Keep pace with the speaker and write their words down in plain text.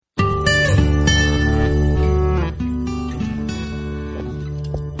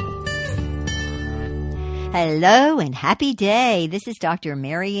Hello and happy day. This is Dr.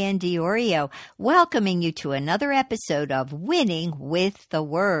 Marianne Diorio welcoming you to another episode of Winning with the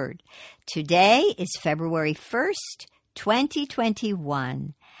Word. Today is February 1st,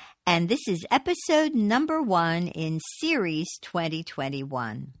 2021, and this is episode number 1 in Series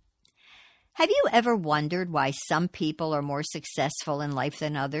 2021. Have you ever wondered why some people are more successful in life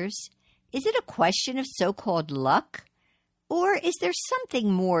than others? Is it a question of so-called luck? Or is there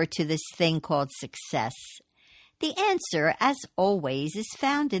something more to this thing called success? The answer, as always, is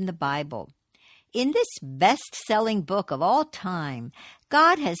found in the Bible. In this best-selling book of all time,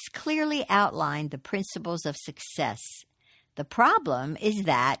 God has clearly outlined the principles of success. The problem is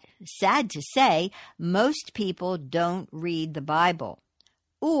that, sad to say, most people don't read the Bible.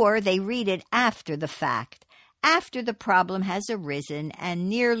 Or they read it after the fact, after the problem has arisen and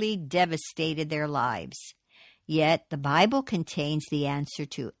nearly devastated their lives. Yet the Bible contains the answer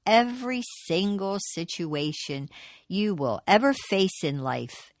to every single situation you will ever face in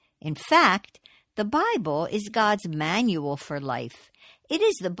life. In fact, the Bible is God's manual for life. It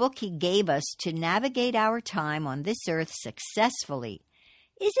is the book He gave us to navigate our time on this earth successfully.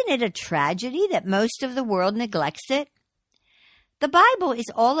 Isn't it a tragedy that most of the world neglects it? The Bible is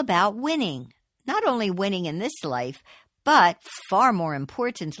all about winning, not only winning in this life, but far more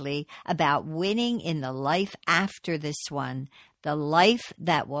importantly, about winning in the life after this one, the life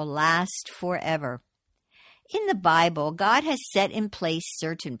that will last forever. In the Bible, God has set in place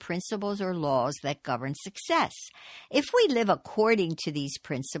certain principles or laws that govern success. If we live according to these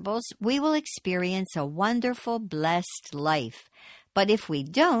principles, we will experience a wonderful, blessed life. But if we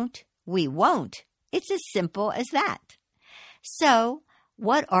don't, we won't. It's as simple as that. So,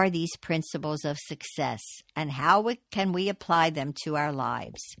 what are these principles of success, and how can we apply them to our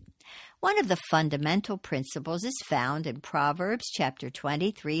lives? One of the fundamental principles is found in Proverbs chapter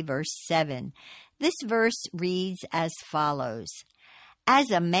 23, verse 7. This verse reads as follows: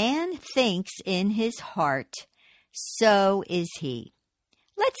 "As a man thinks in his heart, so is he."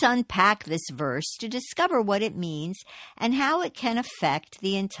 Let's unpack this verse to discover what it means and how it can affect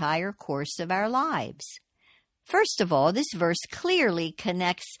the entire course of our lives. First of all, this verse clearly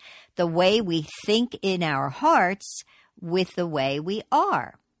connects the way we think in our hearts with the way we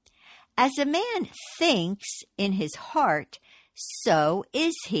are. As a man thinks in his heart, so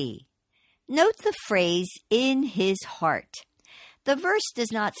is he. Note the phrase, in his heart. The verse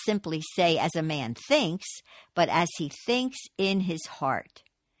does not simply say as a man thinks, but as he thinks in his heart.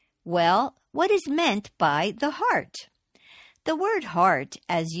 Well, what is meant by the heart? The word heart,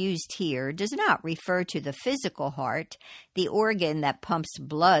 as used here, does not refer to the physical heart, the organ that pumps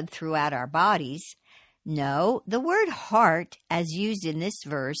blood throughout our bodies. No, the word heart, as used in this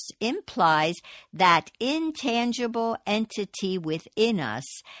verse, implies that intangible entity within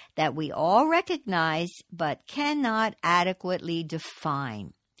us that we all recognize but cannot adequately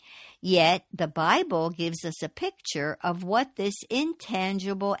define. Yet, the Bible gives us a picture of what this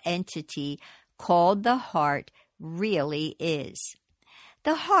intangible entity called the heart really is.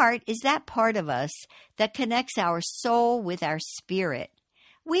 The heart is that part of us that connects our soul with our spirit.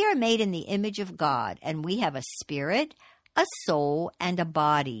 We are made in the image of God, and we have a spirit, a soul, and a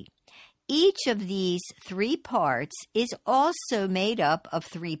body. Each of these 3 parts is also made up of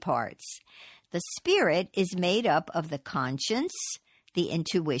 3 parts. The spirit is made up of the conscience, the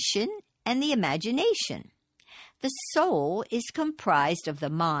intuition, and the imagination. The soul is comprised of the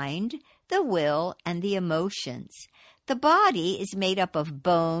mind, the will, and the emotions. The body is made up of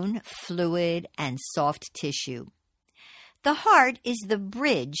bone, fluid, and soft tissue. The heart is the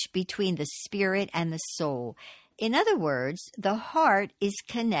bridge between the spirit and the soul. In other words, the heart is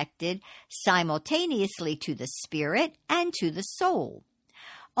connected simultaneously to the spirit and to the soul.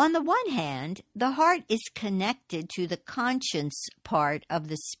 On the one hand, the heart is connected to the conscience part of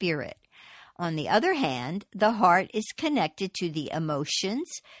the spirit. On the other hand, the heart is connected to the emotions,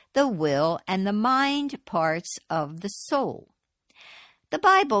 the will, and the mind parts of the soul. The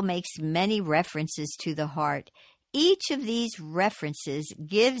Bible makes many references to the heart. Each of these references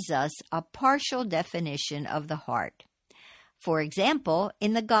gives us a partial definition of the heart. For example,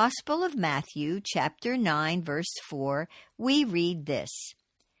 in the Gospel of Matthew, chapter 9, verse 4, we read this: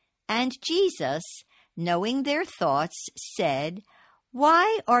 "And Jesus, knowing their thoughts, said,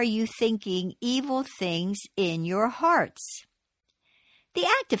 'Why are you thinking evil things in your hearts?'" The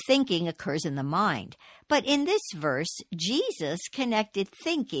act of thinking occurs in the mind, but in this verse, Jesus connected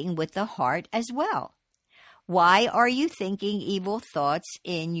thinking with the heart as well. Why are you thinking evil thoughts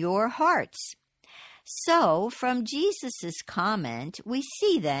in your hearts? So, from Jesus' comment, we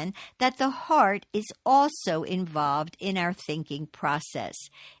see then that the heart is also involved in our thinking process.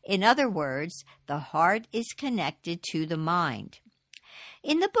 In other words, the heart is connected to the mind.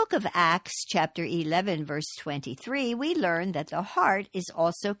 In the book of Acts, chapter 11, verse 23, we learn that the heart is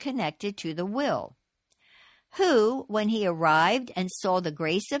also connected to the will. Who, when he arrived and saw the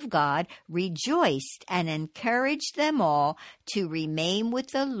grace of God, rejoiced and encouraged them all to remain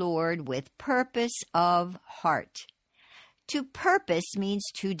with the Lord with purpose of heart. To purpose means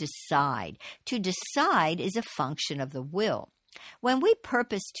to decide. To decide is a function of the will. When we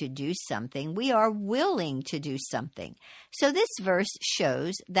purpose to do something, we are willing to do something. So this verse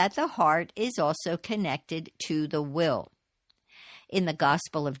shows that the heart is also connected to the will. In the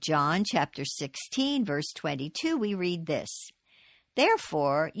Gospel of John, chapter 16, verse 22, we read this,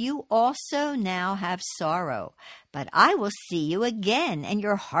 "Therefore you also now have sorrow, but I will see you again, and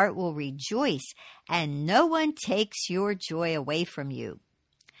your heart will rejoice, and no one takes your joy away from you."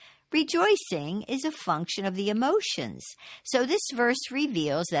 Rejoicing is a function of the emotions, so this verse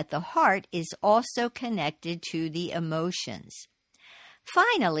reveals that the heart is also connected to the emotions.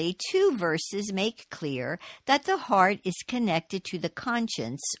 Finally, 2 verses make clear that the heart is connected to the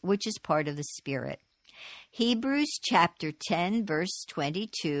conscience, which is part of the spirit. Hebrews chapter 10, verse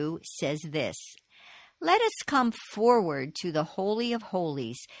 22 says this, "Let us come forward to the Holy of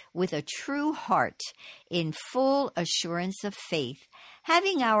Holies with a true heart, in full assurance of faith,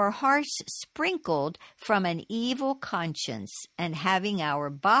 having our hearts sprinkled from an evil conscience, and having our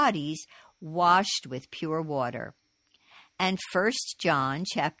bodies washed with pure water." And 1 John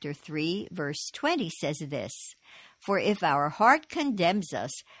chapter 3, verse 20 says this, "For if our heart condemns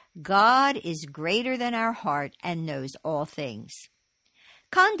us, God is greater than our heart and knows all things."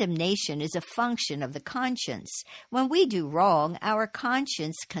 Condemnation is a function of the conscience. When we do wrong, our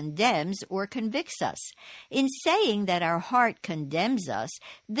conscience condemns or convicts us. In saying that our heart condemns us,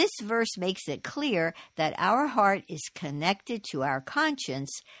 this verse makes it clear that our heart is connected to our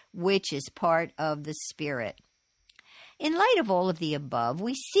conscience, which is part of the spirit. In light of all of the above,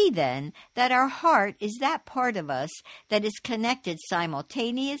 we see then that our heart is that part of us that is connected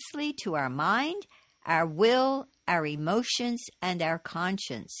simultaneously to our mind, our will, our emotions, and our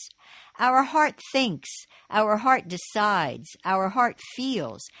conscience. Our heart thinks, our heart decides, our heart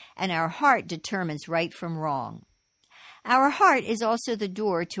feels, and our heart determines right from wrong. Our heart is also the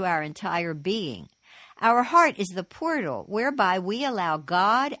door to our entire being. Our heart is the portal whereby we allow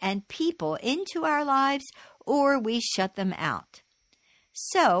God and people into our lives, or we shut them out.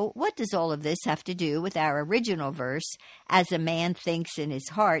 So, what does all of this have to do with our original verse, "As a man thinks in his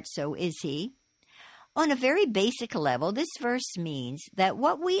heart, so is he"? On a very basic level, this verse means that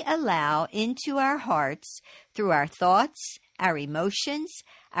what we allow into our hearts through our thoughts, our emotions,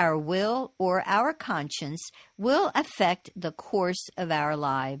 our will, or our conscience will affect the course of our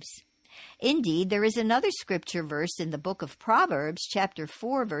lives. Indeed, there is another scripture verse in the book of Proverbs, chapter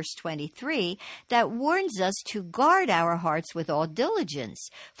 4, verse 23, that warns us to guard our hearts with all diligence,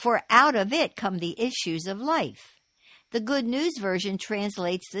 for out of it come the issues of life. The Good News Version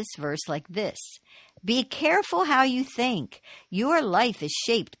translates this verse like this, "Be careful how you think. Your life is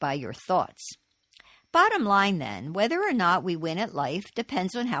shaped by your thoughts." Bottom line then, whether or not we win at life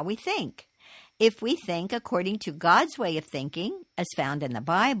depends on how we think. If we think according to God's way of thinking, as found in the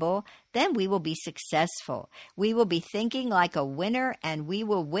Bible, then we will be successful. We will be thinking like a winner and we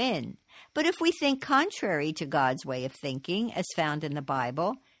will win. But if we think contrary to God's way of thinking, as found in the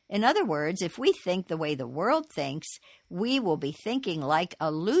Bible, in other words, if we think the way the world thinks, we will be thinking like a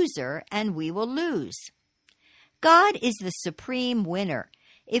loser and we will lose. God is the supreme winner.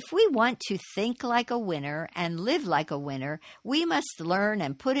 If we want to think like a winner and live like a winner, we must learn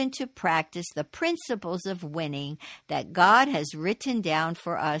and put into practice the principles of winning that God has written down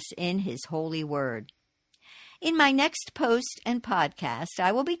for us in His holy word. In my next post and podcast,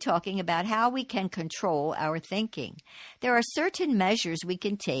 I will be talking about how we can control our thinking. There are certain measures we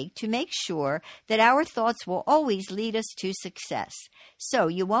can take to make sure that our thoughts will always lead us to success. So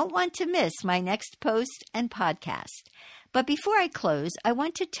you won't want to miss my next post and podcast. But before I close, I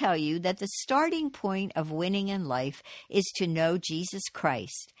want to tell you that the starting point of winning in life is to know Jesus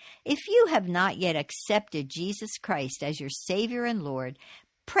Christ. If you have not yet accepted Jesus Christ as your Savior and Lord,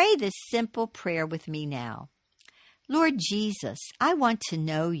 pray this simple prayer with me now. Lord Jesus, I want to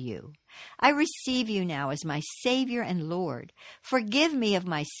know you. I receive you now as my Savior and Lord. Forgive me of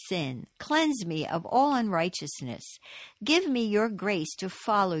my sin. Cleanse me of all unrighteousness. Give me your grace to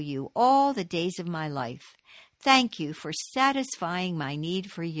follow you all the days of my life. Thank you for satisfying my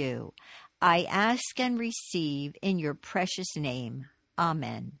need for you. I ask and receive in your precious name.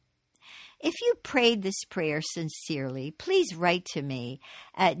 Amen. If you prayed this prayer sincerely, please write to me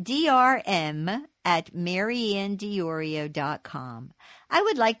at drm@mariannediorio.com. I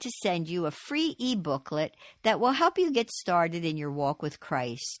would like to send you a free e-booklet that will help you get started in your walk with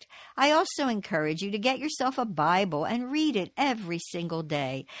Christ. I also encourage you to get yourself a Bible and read it every single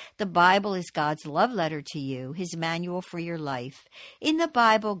day. The Bible is God's love letter to you, His manual for your life. In the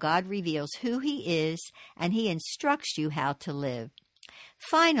Bible, God reveals who He is, and He instructs you how to live.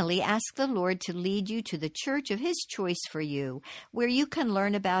 Finally, ask the Lord to lead you to the church of His choice for you, where you can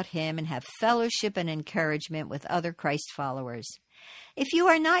learn about Him and have fellowship and encouragement with other Christ followers. If you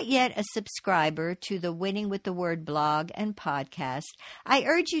are not yet a subscriber to the Winning with the Word blog and podcast, I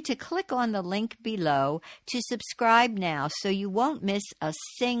urge you to click on the link below to subscribe now so you won't miss a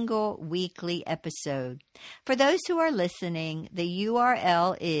single weekly episode. For those who are listening, the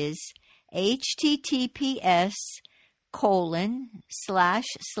URL is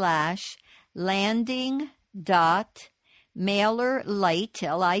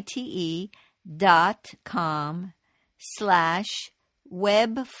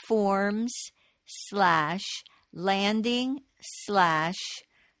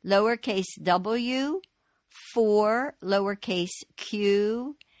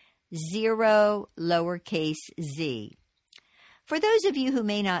For those of you who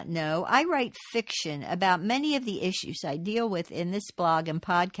may not know, I write fiction about many of the issues I deal with in this blog and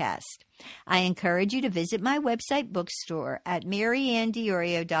podcast. I encourage you to visit my website bookstore at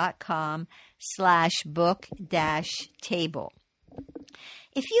mariannediorio.com/book-table.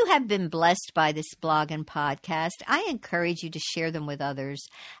 If you have been blessed by this blog and podcast, I encourage you to share them with others.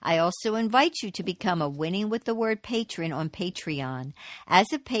 I also invite you to become a Winning with the Word patron on Patreon.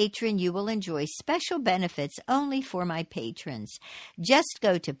 As a patron, you will enjoy special benefits only for my patrons. Just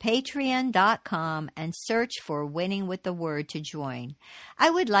go to patreon.com and search for Winning with the Word to join. I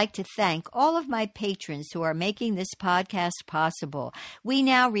would like to thank all of my patrons who are making this podcast possible. We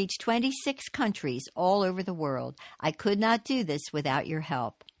now reach 26 countries all over the world. I could not do this without your help.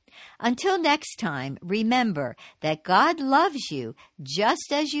 Until next time, remember that God loves you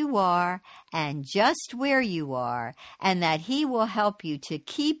just as you are and just where you are, and that He will help you to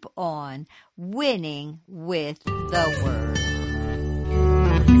keep on winning with the Word.